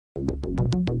Forza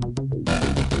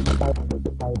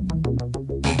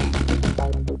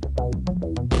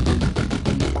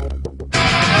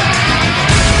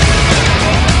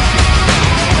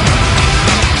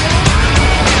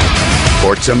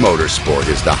Motorsport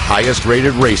is the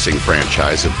highest-rated racing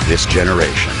franchise of this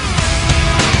generation.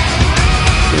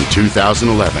 In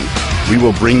 2011, we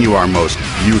will bring you our most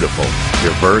beautiful,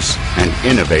 diverse, and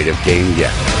innovative game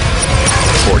yet.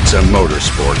 Forza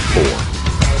Motorsport 4.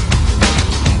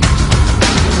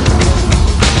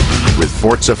 With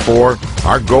Forza 4,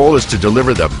 our goal is to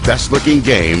deliver the best-looking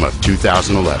game of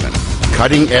 2011.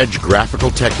 Cutting-edge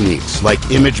graphical techniques like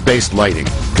image-based lighting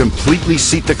completely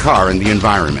seat the car in the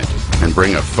environment and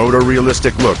bring a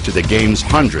photorealistic look to the game's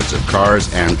hundreds of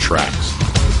cars and tracks.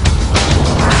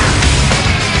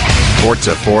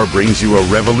 Forza 4 brings you a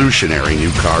revolutionary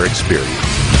new car experience.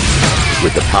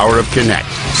 With the power of Kinect,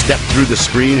 step through the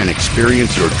screen and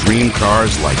experience your dream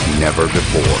cars like never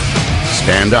before.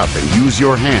 Stand up and use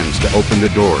your hands to open the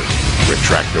doors,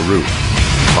 retract the roof,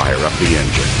 fire up the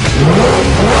engine.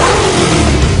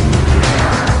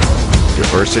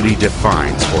 Diversity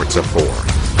defines Forza 4.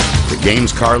 The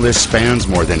game's car list spans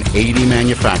more than 80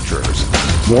 manufacturers,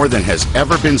 more than has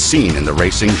ever been seen in the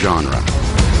racing genre.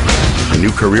 The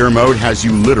new career mode has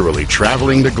you literally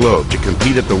traveling the globe to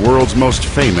compete at the world's most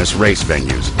famous race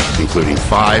venues, including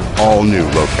 5 all-new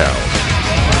locales.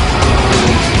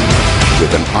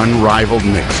 With an unrivaled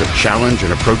mix of challenge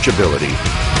and approachability,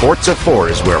 Forza 4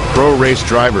 is where pro race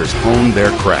drivers hone their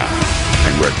craft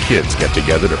and where kids get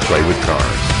together to play with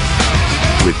cars.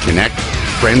 With Kinect,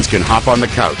 friends can hop on the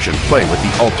couch and play with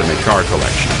the ultimate car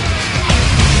collection.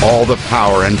 All the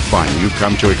power and fun you've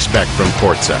come to expect from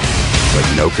Forza, but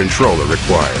no controller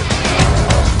required.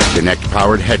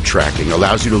 Kinect-powered head tracking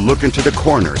allows you to look into the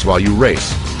corners while you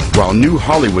race, while new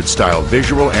Hollywood-style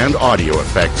visual and audio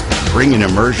effects bring an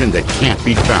immersion that can't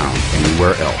be found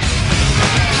anywhere else.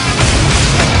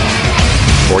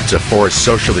 Forza 4's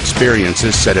social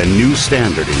experiences set a new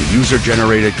standard in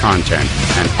user-generated content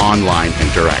and online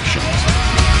interactions.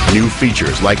 New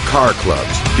features like car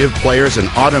clubs give players an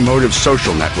automotive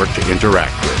social network to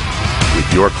interact with.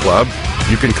 With your club,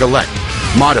 you can collect,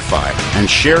 modify, and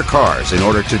share cars in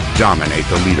order to dominate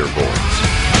the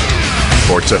leaderboards.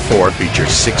 Forza 4 features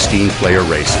 16-player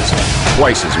races,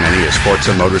 twice as many as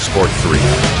Forza Motorsport 3.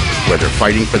 Whether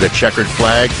fighting for the checkered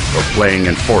flag or playing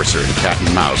Enforcer and Cat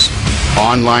and Mouse,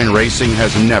 online racing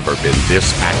has never been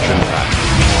this action-packed.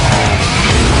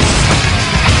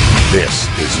 This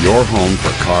is your home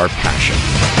for car passion,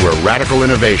 where radical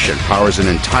innovation powers an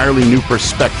entirely new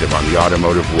perspective on the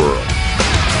automotive world,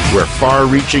 where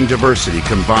far-reaching diversity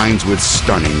combines with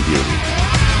stunning beauty,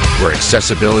 where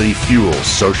accessibility fuels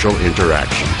social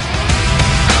interaction.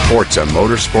 Forza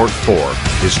Motorsport 4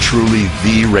 is truly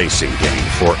the racing game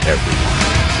for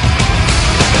everyone.